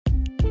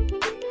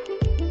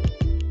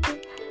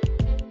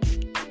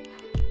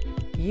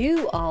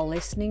You are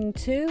listening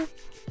to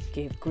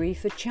Give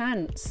Grief a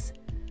Chance,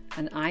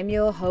 and I'm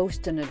your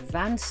host and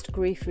advanced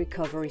grief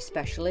recovery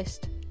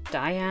specialist,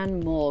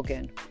 Diane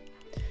Morgan.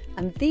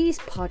 And these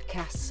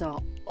podcasts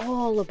are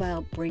all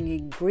about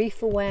bringing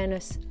grief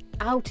awareness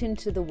out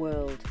into the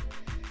world,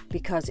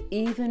 because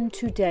even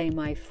today,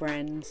 my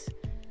friends,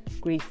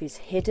 grief is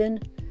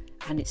hidden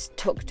and it's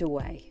tucked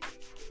away.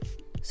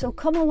 So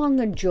come along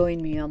and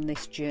join me on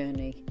this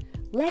journey.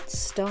 Let's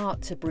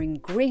start to bring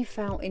grief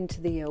out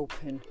into the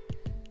open,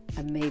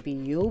 and maybe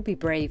you'll be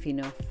brave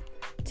enough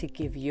to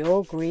give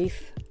your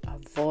grief a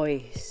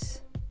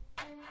voice.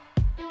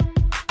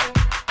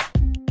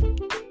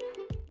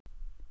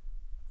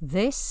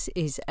 This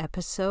is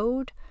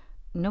episode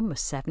number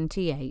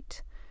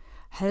 78.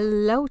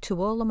 Hello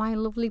to all of my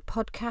lovely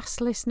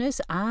podcast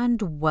listeners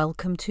and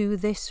welcome to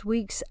this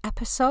week's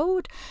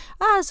episode.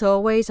 As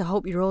always, I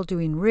hope you're all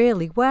doing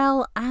really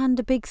well, and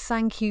a big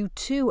thank you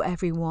to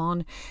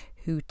everyone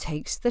who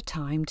takes the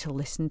time to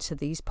listen to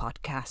these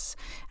podcasts.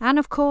 And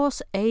of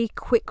course, a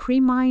quick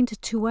reminder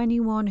to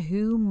anyone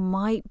who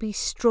might be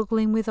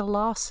struggling with a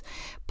loss,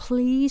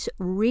 please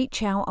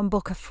reach out and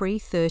book a free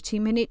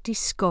 30-minute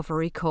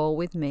discovery call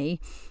with me.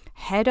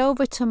 Head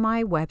over to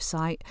my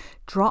website,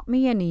 drop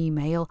me an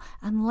email,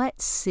 and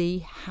let's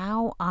see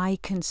how I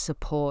can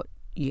support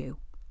you.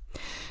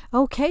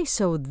 Okay,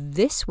 so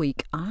this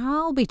week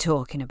I'll be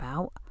talking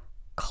about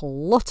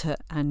clutter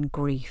and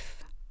grief.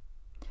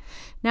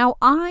 Now,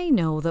 I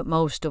know that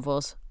most of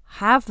us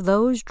have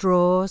those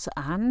drawers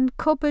and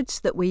cupboards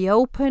that we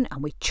open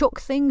and we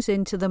chuck things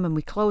into them and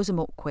we close them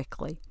up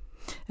quickly.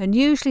 And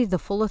usually they're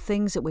full of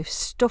things that we've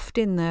stuffed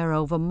in there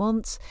over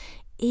months,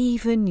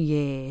 even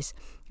years.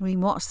 I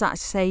mean, what's that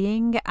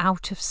saying?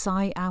 Out of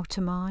sight, out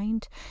of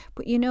mind.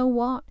 But you know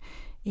what?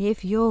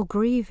 If you're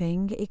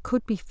grieving, it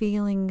could be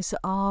feelings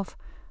of,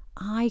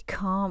 I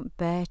can't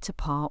bear to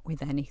part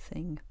with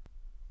anything.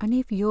 And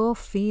if you're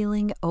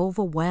feeling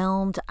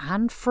overwhelmed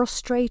and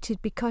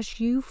frustrated because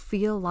you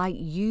feel like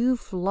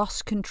you've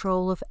lost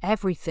control of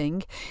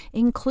everything,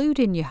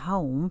 including your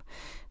home,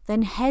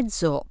 then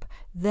heads up,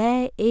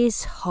 there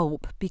is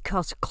hope,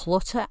 because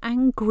clutter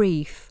and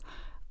grief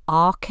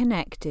are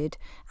connected,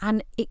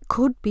 and it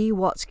could be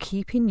what's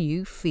keeping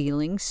you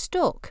feeling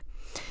stuck.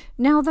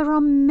 Now, there are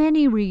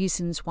many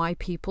reasons why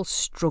people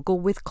struggle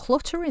with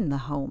clutter in their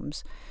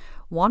homes.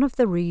 One of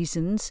the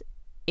reasons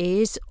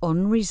is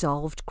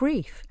unresolved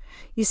grief.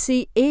 You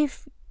see,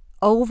 if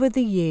over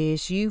the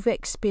years you've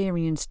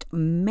experienced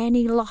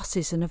many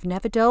losses and have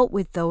never dealt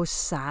with those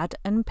sad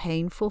and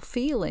painful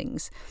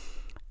feelings,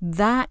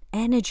 that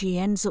energy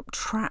ends up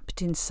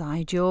trapped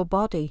inside your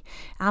body,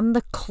 and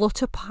the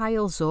clutter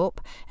piles up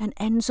and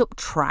ends up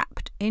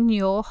trapped in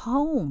your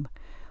home.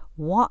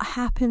 What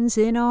happens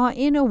in our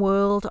inner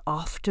world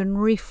often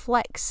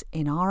reflects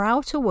in our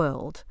outer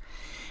world.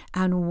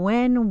 And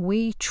when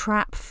we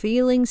trap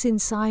feelings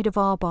inside of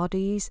our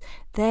bodies,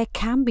 there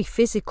can be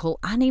physical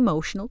and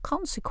emotional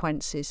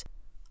consequences.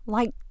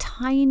 Like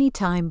tiny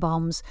time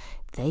bombs,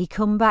 they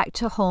come back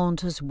to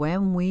haunt us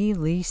when we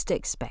least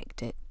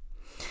expect it.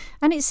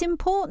 And it's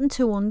important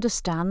to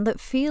understand that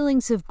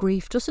feelings of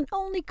grief doesn't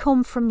only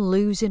come from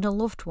losing a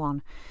loved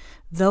one.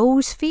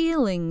 Those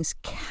feelings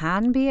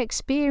can be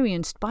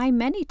experienced by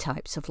many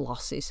types of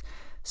losses,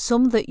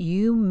 some that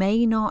you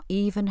may not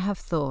even have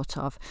thought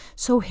of.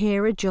 So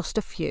here are just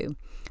a few.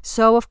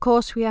 So of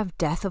course we have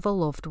death of a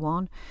loved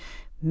one,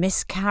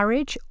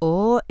 miscarriage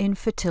or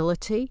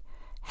infertility,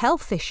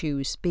 health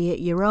issues, be it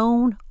your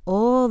own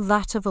or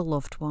that of a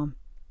loved one,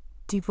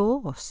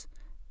 divorce,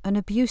 an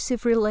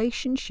abusive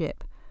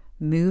relationship,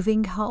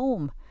 moving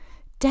home,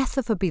 death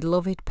of a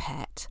beloved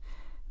pet,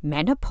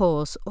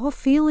 menopause or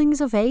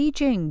feelings of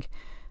aging,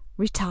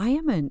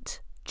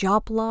 retirement,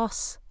 job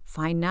loss,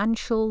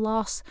 financial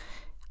loss,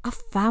 a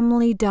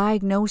family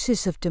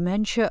diagnosis of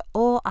dementia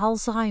or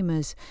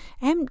Alzheimer's,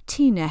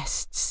 empty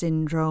nest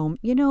syndrome.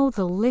 You know,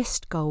 the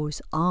list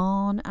goes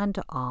on and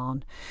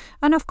on.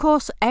 And of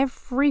course,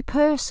 every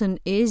person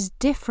is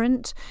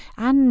different,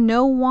 and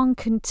no one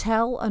can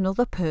tell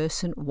another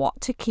person what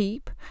to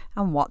keep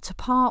and what to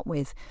part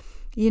with.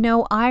 You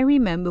know, I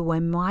remember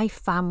when my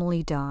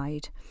family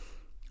died,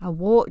 I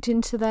walked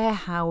into their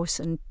house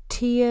and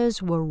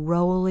tears were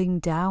rolling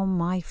down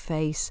my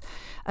face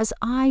as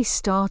I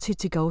started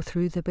to go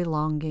through the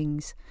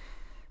belongings.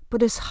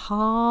 But as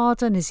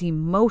hard and as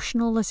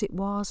emotional as it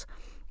was,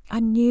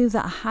 I knew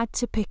that I had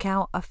to pick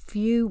out a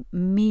few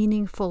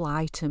meaningful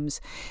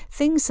items,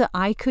 things that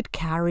I could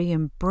carry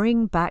and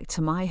bring back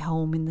to my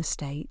home in the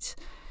States.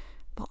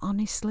 But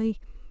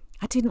honestly,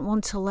 I didn't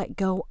want to let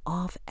go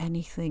of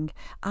anything.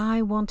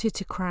 I wanted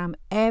to cram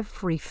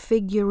every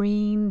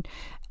figurine,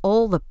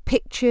 all the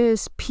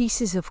pictures,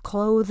 pieces of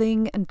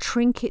clothing and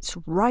trinkets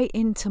right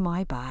into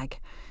my bag.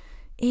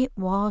 It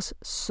was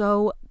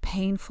so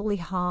painfully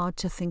hard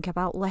to think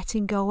about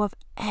letting go of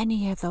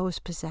any of those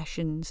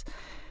possessions.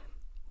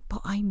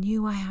 But I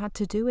knew I had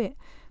to do it.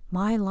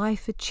 My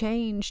life had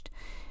changed,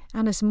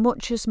 and as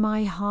much as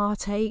my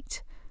heart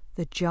ached,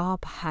 the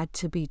job had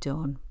to be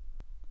done.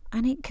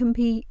 And it can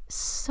be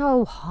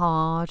so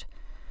hard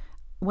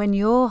when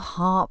you're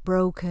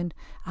heartbroken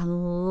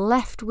and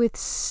left with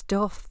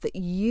stuff that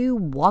you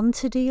want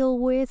to deal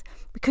with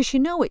because you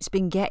know it's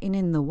been getting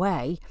in the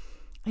way,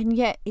 and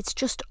yet it's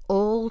just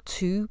all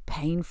too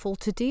painful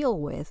to deal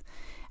with.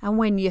 And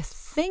when you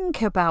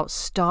think about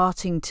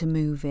starting to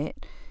move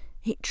it,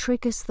 it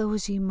triggers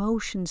those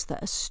emotions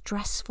that are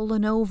stressful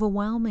and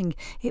overwhelming.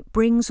 It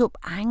brings up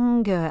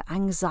anger,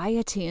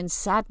 anxiety, and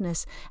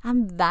sadness,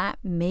 and that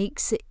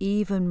makes it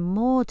even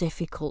more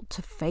difficult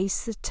to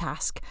face the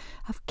task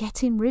of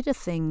getting rid of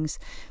things.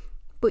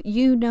 But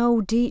you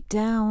know deep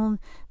down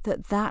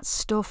that that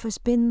stuff has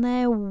been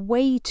there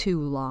way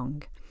too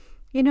long.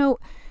 You know,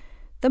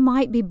 there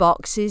might be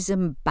boxes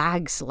and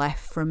bags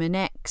left from an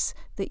ex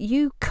that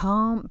you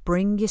can't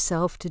bring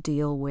yourself to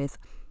deal with,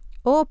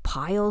 or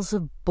piles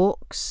of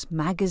books,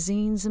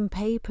 magazines and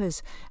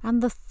papers,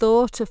 and the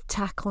thought of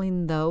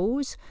tackling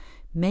those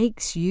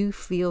makes you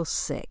feel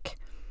sick.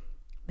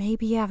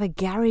 Maybe you have a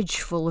garage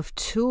full of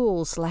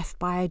tools left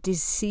by a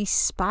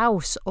deceased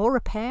spouse or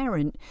a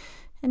parent,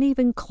 and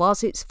even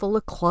closets full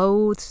of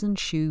clothes and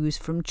shoes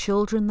from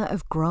children that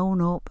have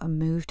grown up and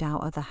moved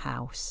out of the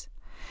house.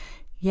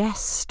 Yes,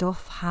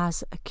 stuff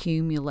has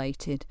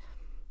accumulated,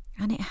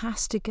 and it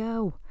has to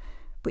go.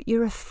 But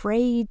you're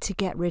afraid to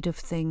get rid of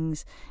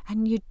things,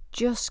 and you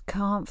just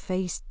can't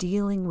face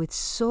dealing with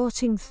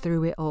sorting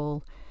through it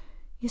all.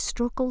 You're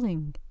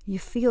struggling, you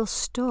feel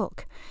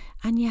stuck,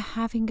 and you're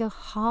having a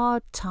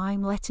hard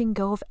time letting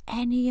go of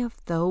any of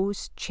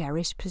those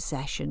cherished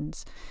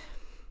possessions.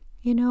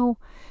 You know,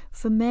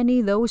 for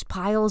many, those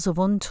piles of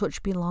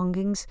untouched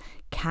belongings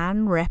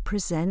can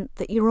represent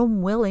that you're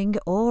unwilling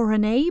or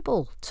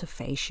unable to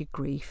face your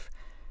grief.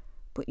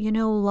 But you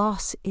know,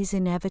 loss is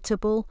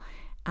inevitable,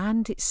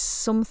 and it's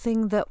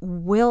something that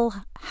will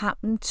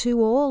happen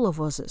to all of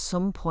us at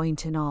some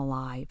point in our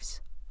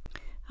lives.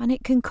 And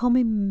it can come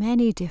in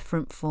many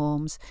different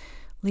forms,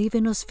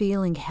 leaving us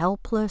feeling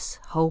helpless,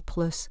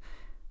 hopeless,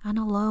 and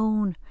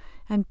alone.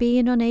 And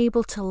being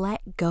unable to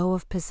let go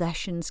of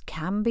possessions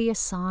can be a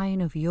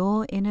sign of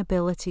your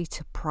inability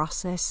to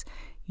process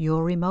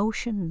your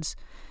emotions.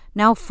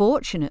 Now,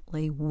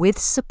 fortunately, with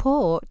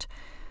support,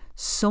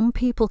 some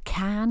people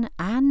can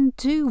and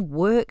do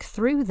work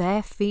through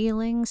their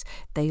feelings.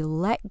 They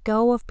let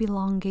go of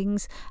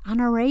belongings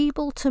and are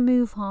able to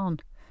move on.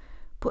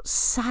 But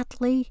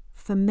sadly,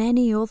 for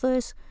many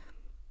others,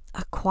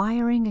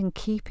 acquiring and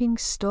keeping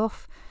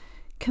stuff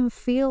can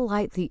feel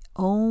like the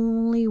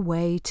only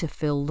way to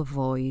fill the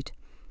void.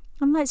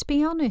 And let's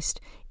be honest,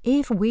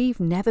 if we've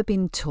never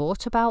been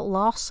taught about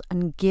loss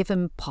and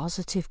given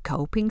positive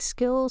coping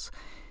skills,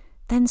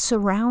 then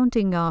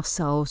surrounding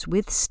ourselves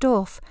with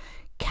stuff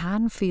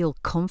can feel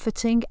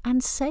comforting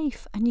and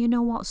safe. And you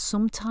know what?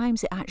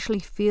 Sometimes it actually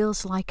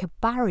feels like a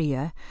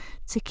barrier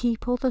to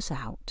keep others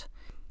out.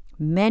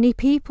 Many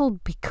people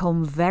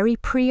become very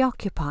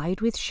preoccupied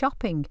with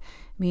shopping.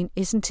 I mean,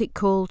 isn't it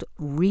called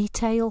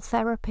retail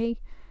therapy?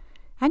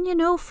 And you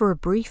know, for a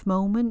brief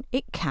moment,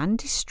 it can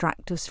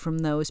distract us from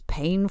those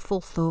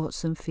painful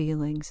thoughts and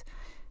feelings.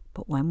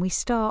 But when we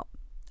stop,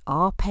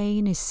 our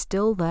pain is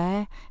still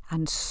there,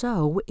 and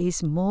so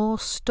is more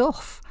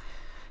stuff.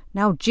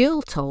 Now,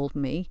 Jill told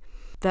me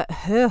that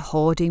her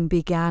hoarding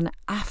began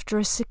after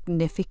a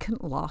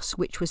significant loss,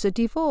 which was a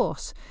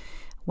divorce.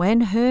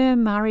 When her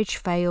marriage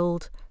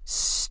failed,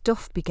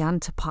 stuff began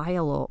to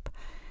pile up.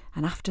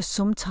 And after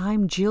some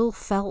time, Jill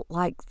felt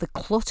like the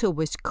clutter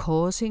was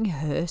causing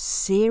her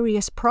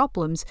serious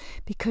problems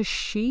because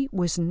she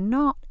was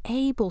not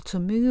able to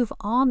move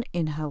on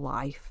in her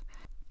life.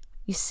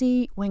 You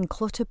see, when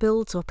clutter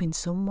builds up in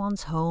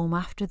someone's home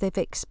after they've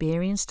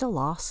experienced a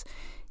loss,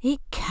 it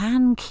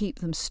can keep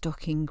them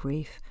stuck in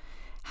grief.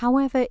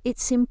 However,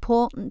 it's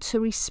important to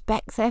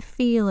respect their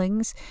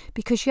feelings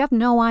because you have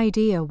no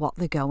idea what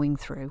they're going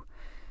through.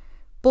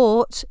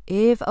 But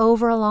if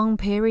over a long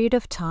period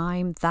of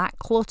time that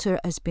clutter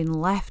has been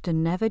left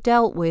and never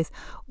dealt with,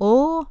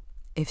 or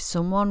if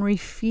someone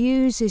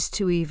refuses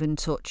to even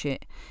touch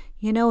it,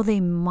 you know, they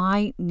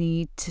might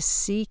need to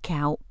seek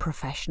out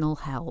professional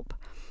help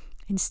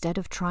instead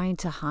of trying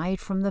to hide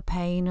from the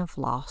pain of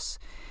loss.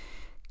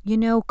 You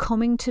know,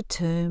 coming to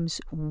terms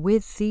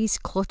with these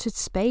cluttered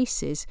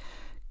spaces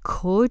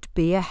could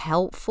be a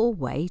helpful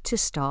way to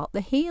start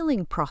the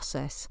healing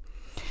process.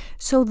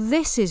 So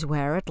this is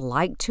where I'd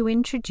like to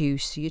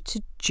introduce you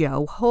to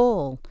Jo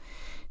Hall.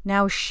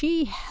 Now,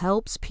 she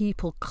helps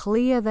people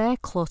clear their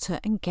clutter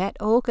and get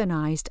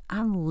organised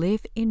and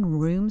live in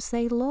rooms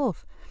they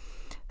love.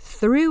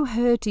 Through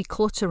her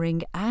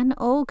decluttering and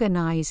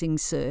organising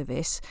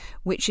service,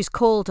 which is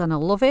called, and I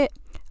love it,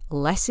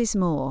 Less is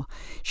More,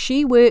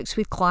 she works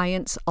with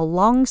clients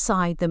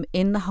alongside them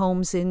in the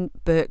homes in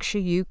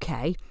Berkshire,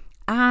 UK,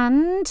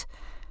 and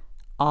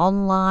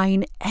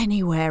online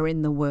anywhere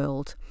in the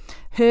world.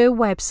 Her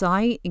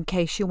website, in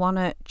case you want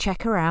to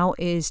check her out,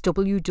 is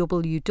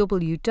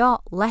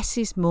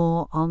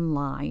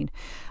www.lessismoreonline.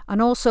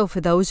 And also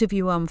for those of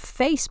you on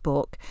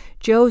Facebook,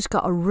 Jo's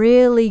got a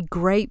really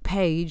great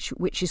page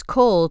which is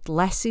called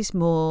Less is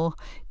More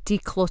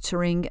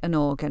Decluttering and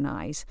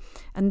Organize.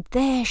 And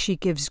there she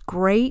gives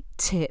great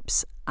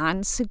tips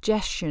and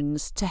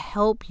suggestions to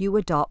help you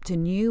adopt a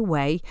new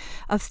way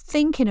of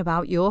thinking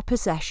about your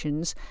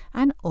possessions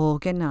and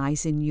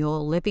organizing your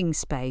living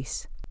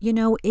space. You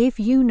know, if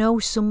you know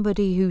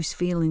somebody who's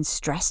feeling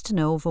stressed and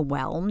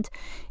overwhelmed,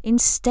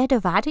 instead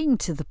of adding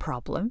to the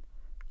problem,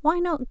 why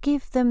not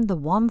give them the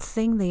one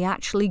thing they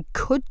actually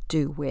could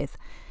do with?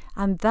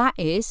 And that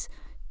is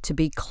to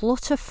be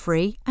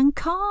clutter-free and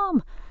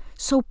calm.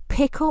 So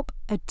pick up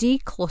a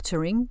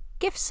decluttering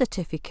gift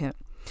certificate.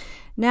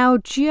 Now,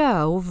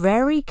 Jo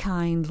very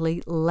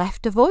kindly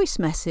left a voice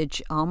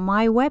message on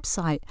my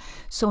website.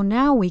 So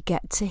now we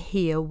get to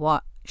hear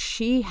what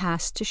she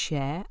has to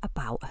share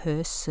about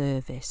her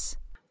service.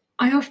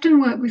 I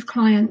often work with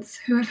clients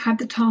who have had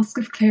the task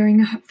of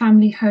clearing a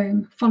family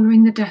home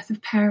following the death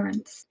of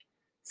parents.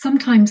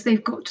 Sometimes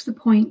they've got to the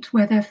point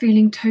where they're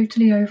feeling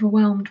totally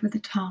overwhelmed with the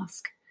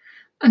task,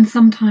 and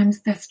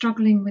sometimes they're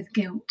struggling with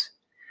guilt,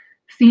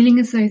 feeling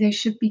as though they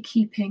should be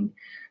keeping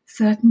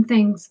certain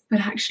things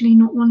but actually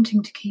not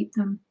wanting to keep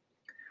them.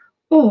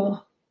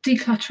 Or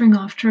decluttering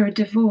after a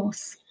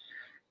divorce.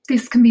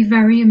 This can be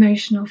very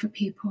emotional for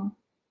people,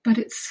 but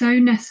it's so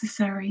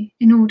necessary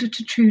in order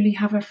to truly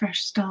have a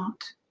fresh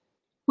start.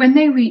 When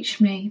they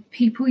reach me,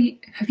 people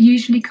have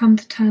usually come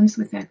to terms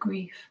with their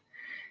grief.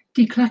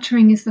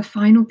 Decluttering is the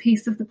final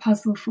piece of the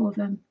puzzle for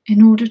them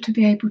in order to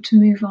be able to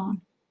move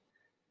on.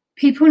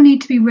 People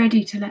need to be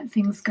ready to let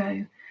things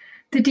go.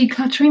 The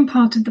decluttering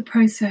part of the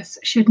process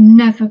should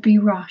never be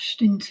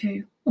rushed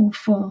into or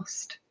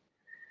forced.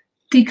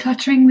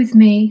 Decluttering with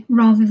me,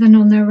 rather than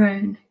on their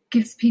own,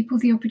 gives people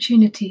the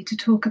opportunity to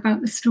talk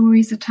about the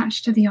stories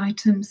attached to the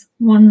items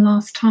one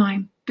last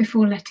time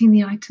before letting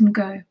the item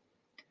go.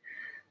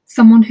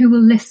 Someone who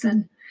will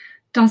listen,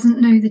 doesn't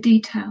know the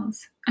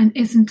details, and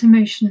isn't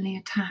emotionally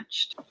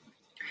attached.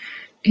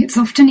 It's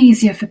often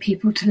easier for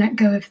people to let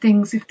go of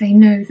things if they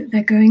know that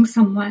they're going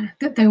somewhere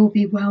that they will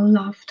be well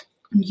loved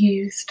and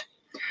used.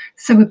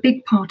 So a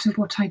big part of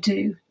what I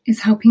do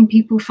is helping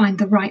people find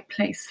the right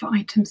place for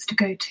items to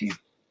go to.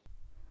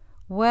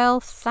 Well,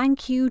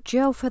 thank you,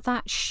 Jo, for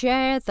that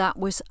share. That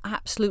was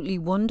absolutely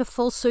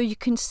wonderful. So you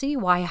can see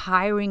why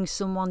hiring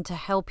someone to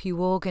help you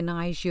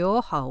organise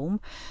your home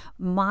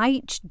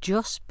might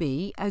just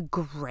be a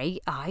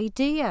great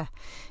idea.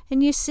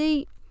 And you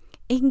see,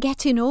 in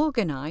getting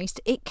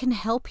organised, it can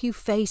help you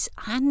face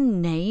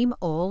and name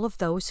all of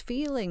those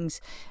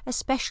feelings,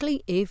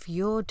 especially if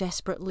you're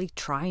desperately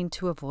trying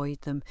to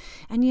avoid them.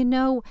 And you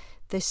know,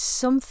 there's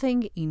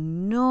something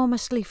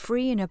enormously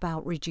freeing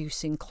about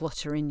reducing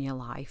clutter in your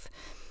life.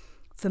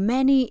 For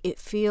many, it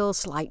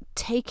feels like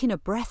taking a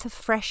breath of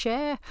fresh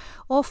air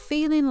or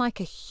feeling like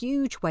a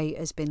huge weight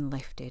has been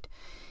lifted.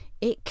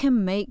 It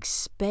can make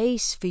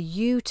space for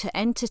you to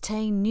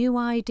entertain new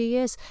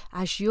ideas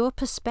as your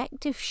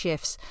perspective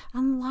shifts,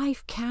 and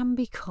life can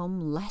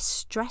become less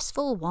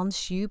stressful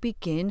once you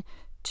begin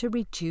to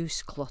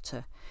reduce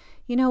clutter.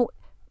 You know,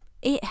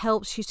 it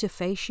helps you to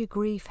face your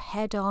grief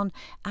head on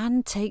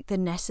and take the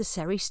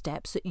necessary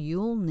steps that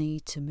you'll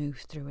need to move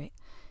through it.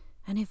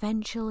 And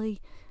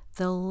eventually,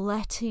 the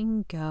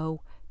letting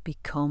go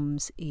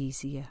becomes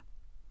easier.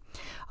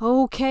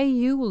 Okay,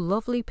 you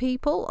lovely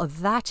people,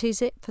 that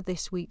is it for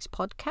this week's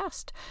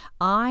podcast.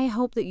 I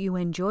hope that you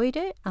enjoyed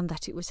it and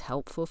that it was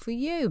helpful for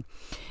you.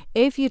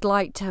 If you'd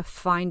like to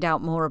find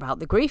out more about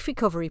the Grief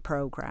Recovery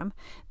Programme,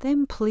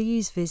 then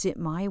please visit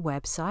my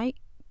website,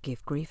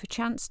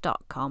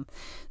 givegriefachance.com.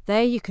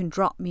 There you can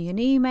drop me an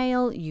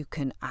email, you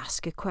can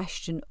ask a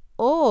question,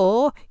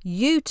 or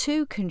you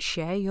too can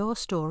share your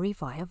story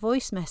via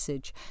voice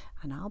message,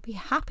 and I'll be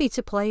happy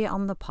to play it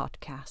on the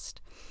podcast.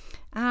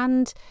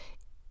 And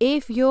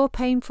if your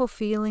painful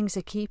feelings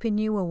are keeping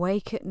you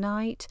awake at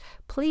night,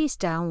 please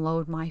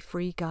download my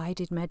free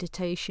guided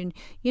meditation.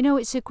 You know,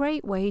 it's a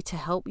great way to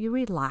help you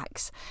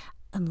relax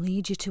and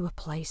lead you to a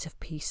place of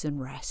peace and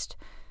rest.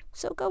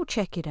 So go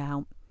check it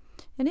out.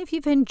 And if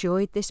you've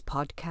enjoyed this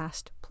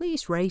podcast,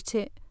 please rate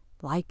it,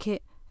 like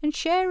it, and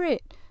share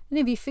it. And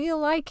if you feel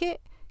like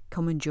it,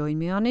 come and join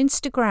me on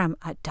Instagram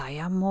at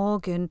Diane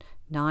Morgan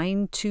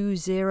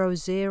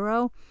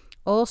 9200.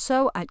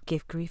 Also at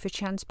Give Grief a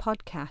Chance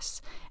Podcasts.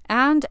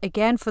 And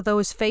again, for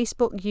those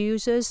Facebook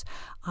users,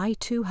 I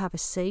too have a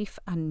safe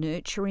and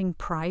nurturing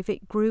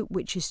private group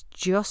which is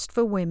just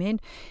for women.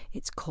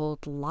 It's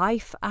called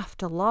Life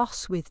After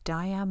Loss with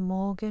Diane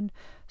Morgan.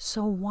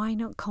 So why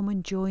not come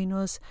and join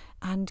us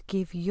and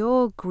give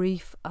your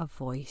grief a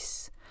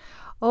voice?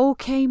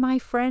 Okay, my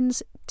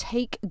friends,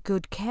 take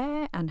good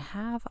care and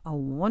have a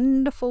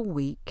wonderful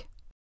week.